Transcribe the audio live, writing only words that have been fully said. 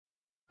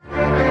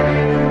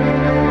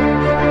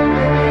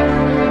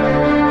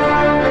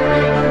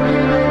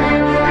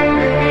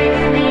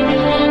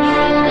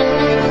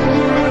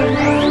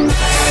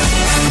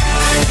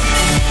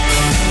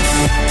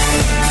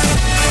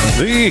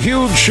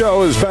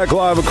Show is back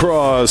live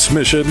across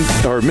Michigan,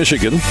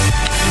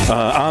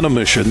 on a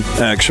mission,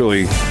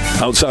 actually,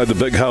 outside the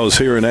big house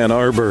here in Ann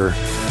Arbor.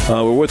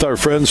 We're with our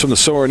friends from the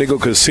Soaring Eagle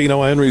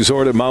Casino and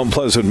Resort in Mount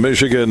Pleasant,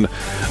 Michigan,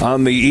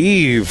 on the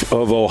eve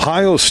of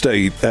Ohio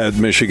State at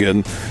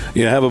Michigan.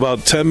 You have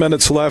about 10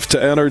 minutes left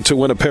to enter to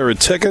win a pair of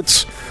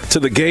tickets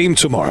to the game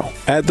tomorrow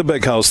at the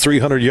big house,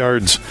 300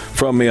 yards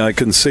from me. I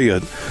can see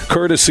it.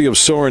 Courtesy of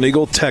Soaring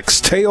Eagle,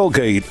 text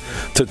tailgate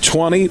to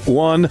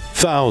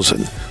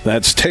 21,000.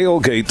 That's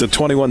tailgate to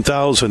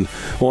 21,000.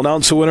 We'll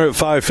announce the winner at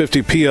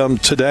 5:50 p.m.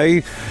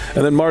 today.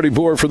 And then Marty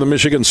Boer from the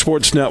Michigan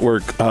Sports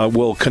Network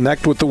will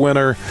connect with the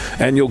winner,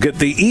 and you'll get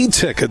the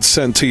e-tickets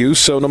sent to you.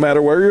 So no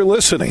matter where you're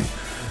listening,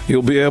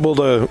 you'll be able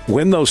to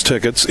win those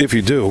tickets. If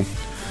you do,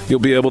 you'll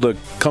be able to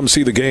come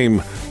see the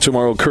game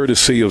tomorrow,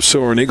 courtesy of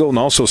Soaring Eagle. And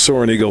also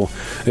Soaring Eagle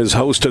is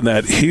hosting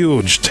that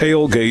huge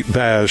tailgate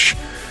bash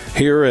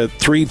here at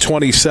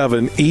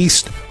 327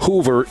 East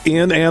Hoover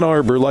in Ann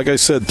Arbor. Like I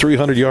said,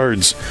 300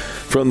 yards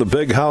from the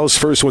big house.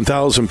 First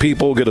 1,000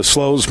 people get a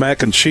Slows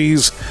mac and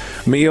cheese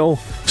meal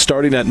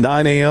starting at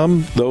 9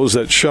 a.m. Those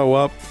that show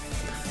up,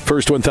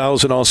 first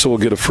 1,000 also will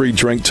get a free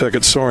drink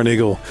ticket. Soaring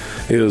Eagle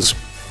is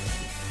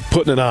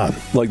putting it on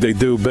like they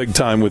do big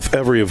time with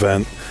every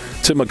event.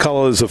 Tim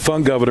McCullough is a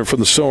fun governor from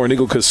the Soaring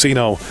Eagle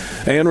Casino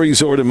and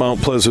Resort in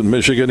Mount Pleasant,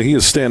 Michigan. He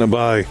is standing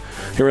by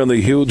here on the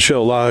Huge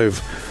Show live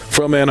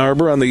from Ann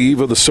Arbor on the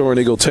eve of the Soaring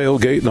Eagle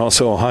tailgate, and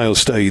also Ohio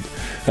State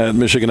at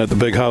Michigan at the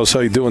big house.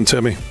 How you doing,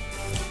 Timmy?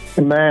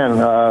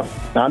 Man,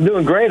 I'm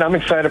doing great. I'm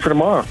excited for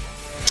tomorrow.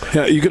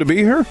 Yeah, you going to be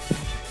here?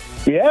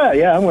 Yeah,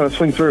 I'm going to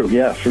swing through.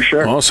 Yeah, for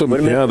sure. Awesome.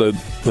 Yeah,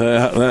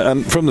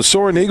 and from the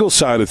Soaring Eagle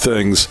side of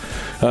things,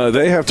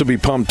 they have to be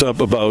pumped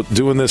up about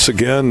doing this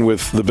again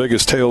with the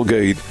biggest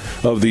tailgate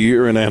of the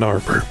year in Ann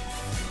Arbor.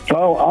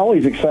 Oh,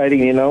 always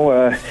exciting, you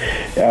know.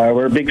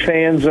 We're big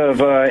fans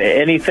of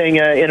anything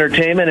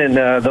entertainment,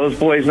 and those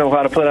boys know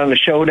how to put on a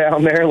show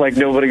down there like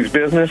nobody's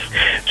business.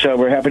 So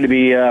we're happy to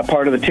be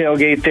part of the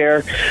tailgate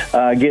there,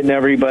 getting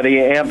everybody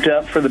amped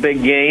up for the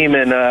big game,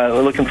 and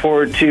we're looking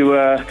forward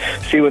to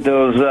see what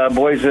those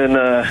boys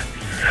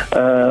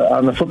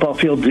on the football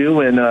field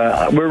do, and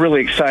we're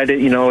really excited.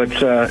 You know,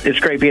 it's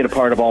great being a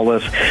part of all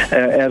this,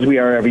 as we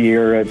are every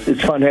year.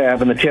 It's fun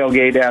having the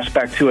tailgate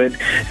aspect to it,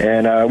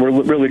 and we're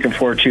really looking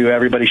forward to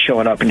everybody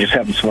showing up and just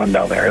having some fun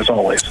down there, as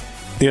always.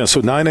 Yeah,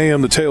 so 9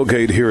 a.m. the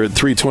tailgate here at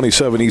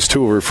 327 East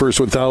Hoover. First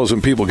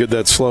 1,000 people get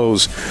that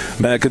Slows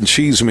mac and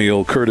cheese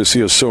meal, courtesy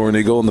of Soaring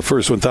Eagle, and the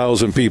first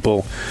 1,000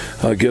 people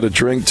get a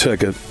drink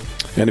ticket.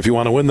 And if you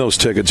want to win those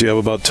tickets, you have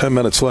about 10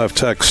 minutes left.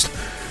 Text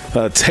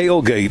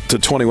tailgate to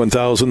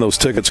 21,000. Those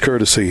tickets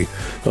courtesy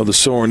of the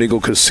Soaring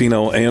Eagle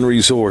Casino and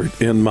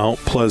Resort in Mount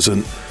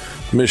Pleasant,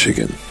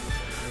 Michigan.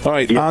 All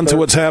right, on to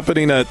what's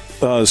happening at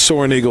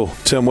Soaring Eagle.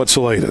 Tim, what's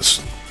the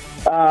latest?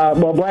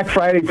 Well, Black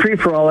Friday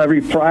free-for-all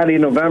every Friday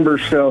in November,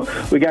 so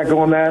we got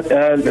going that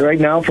right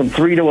now from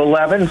 3 to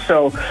 11.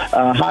 So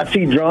hot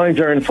seat drawings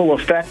are in full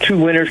effect. 2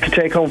 winners can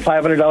take home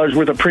 $500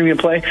 worth of premium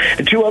play,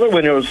 and 2 other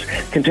winners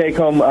can take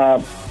home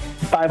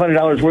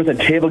 $500 worth of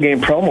table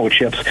game promo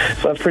chips.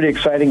 So that's pretty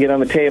exciting. Get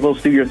on the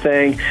tables, do your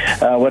thing,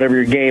 whatever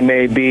your game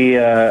may be.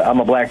 I'm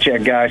a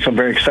blackjack guy, so I'm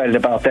very excited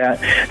about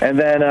that. And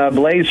then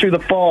blaze through the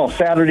fall,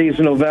 Saturdays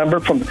in November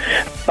from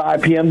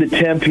 5 p.m. to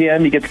 10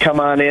 p.m. You get to come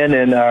on in,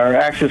 and our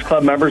Access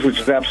Club members, which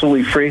is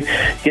absolutely free,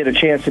 get a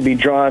chance to be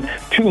drawn.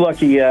 2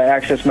 lucky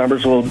Access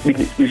members will be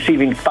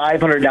receiving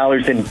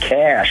 $500 in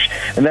cash.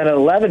 And then at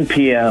 11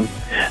 p.m.,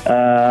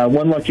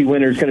 1 lucky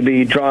winner is going to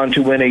be drawn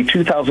to win a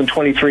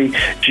 2023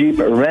 Jeep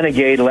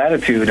Renegade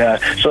Latitude.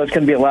 So it's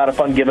going to be a lot of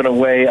fun, giving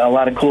away a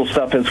lot of cool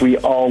stuff, as we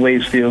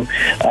always do.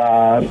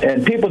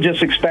 And people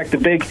just expect the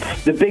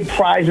big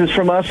prizes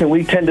from us, and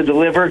we tend to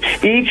deliver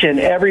each and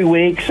every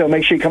week. So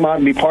make sure you come out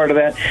and be part of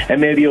that,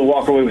 and maybe you'll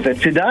walk away with it.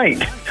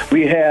 Tonight,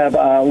 we have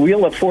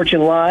Wheel of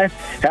Fortune Live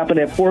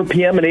happening at 4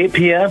 p.m. and 8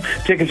 p.m.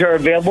 Tickets are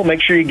available.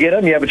 Make sure you get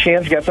them. You have a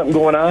chance. You got something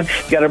going on.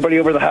 You got everybody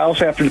over the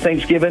house after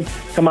Thanksgiving.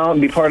 Come out and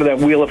be part of that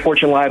Wheel of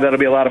Fortune Live. That'll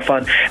be a lot of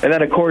fun. And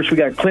then, of course, we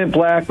got Clint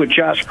Black with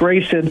Josh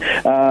Grayson,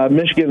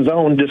 Michigan's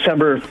own,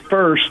 December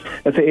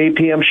 1st at the 8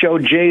 p.m. show.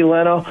 Jay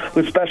Leno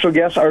with special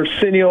guest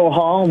Arsenio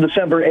Hall,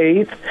 December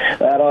 8th.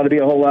 That ought to be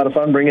a whole lot of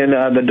fun, bringing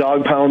the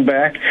Dog Pound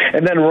back.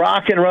 And then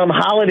Rock and Rum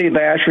Holiday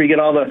Bash, where you get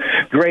all the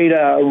great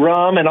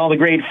rum and all the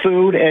great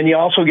food. And you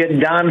also get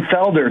Don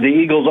Felder, the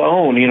Eagles'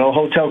 own,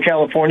 Hotel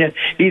California.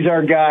 He's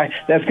our guy.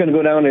 That's going to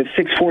go down at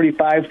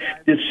 6:45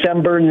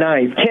 December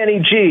 9th. Kenny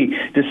G,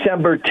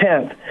 December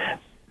 10th.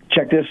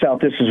 Check this out.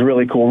 This is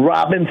really cool.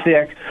 Robin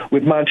Thicke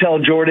with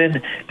Montel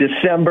Jordan,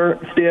 December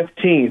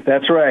 15th.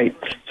 That's right.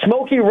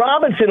 Smokey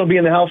Robinson will be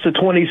in the house the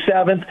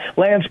 27th.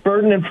 Lance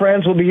Burton and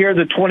friends will be here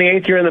the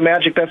 28th. You're in the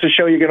Magic. That's a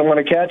show you're going to want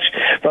to catch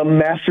from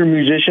master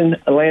musician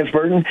Lance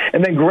Burton.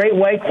 And then Great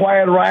White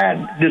Quiet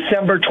Riot,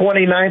 December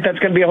 29th. That's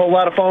going to be a whole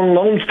lot of fun.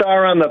 Lone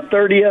Star on the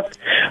 30th.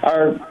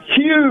 Our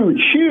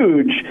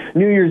huge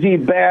New Year's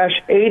Eve bash,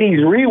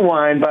 80s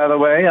Rewind, by the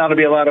way. Ought to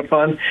be a lot of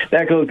fun.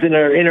 That goes in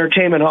our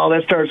entertainment hall.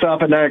 That starts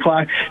off at 9 o'clock.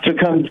 o'clock. So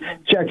come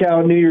check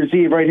out New Year's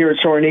Eve right here at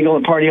Soaring Eagle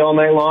and party all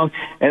night long.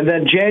 And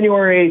then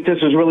January 8th, this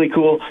is really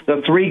cool,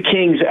 the Three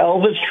Kings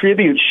Elvis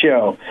Tribute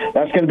Show.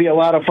 That's going to be a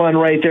lot of fun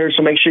right there,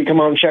 so make sure you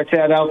come on and check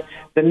that out.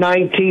 The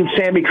 19th,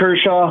 Sammy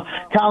Kershaw,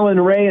 Colin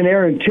Ray, and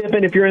Aaron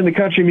Tippin. If you're in the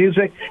country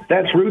music,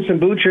 that's Roots and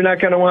Boots you're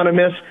not going to want to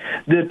miss.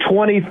 The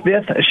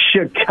 25th,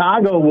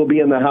 Chicago will be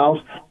in the house.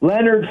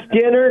 Leonard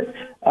Skinner,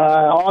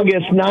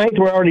 August 9th.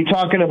 We're already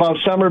talking about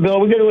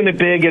Somerville. We're doing it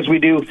big as we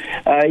do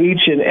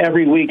each and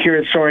every week here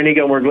at Soaring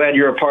Eagle, and we're glad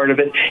you're a part of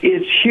it.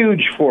 It's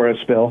huge for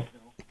us, Bill.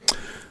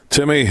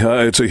 Timmy,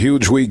 it's a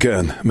huge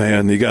weekend,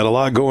 man. You got a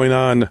lot going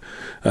on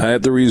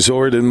at the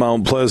resort in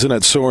Mount Pleasant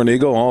at Soaring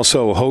Eagle,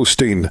 also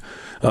hosting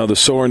the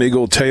Soaring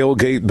Eagle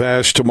Tailgate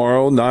Bash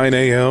tomorrow, 9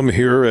 a.m.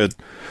 here at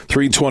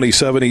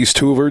 327 East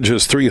Hoover,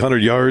 just 300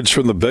 yards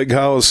from the Big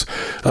House.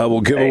 We'll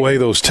give away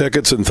those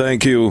tickets, and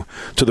thank you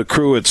to the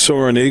crew at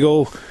Soaring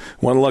Eagle.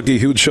 One lucky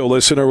Huge Show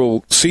listener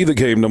will see the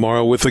game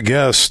tomorrow with a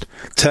guest.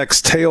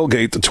 Text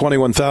Tailgate to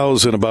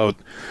 21,000, about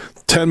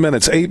 10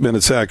 minutes, 8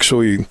 minutes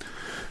actually,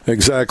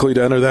 exactly,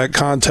 to enter that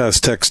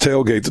contest. Text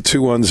Tailgate to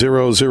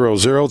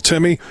 21000.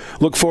 Timmy,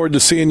 look forward to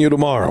seeing you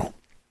tomorrow.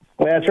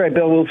 Well, that's right,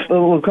 Bill.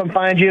 We'll come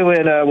find you,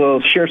 and we'll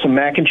share some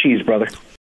mac and cheese, brother.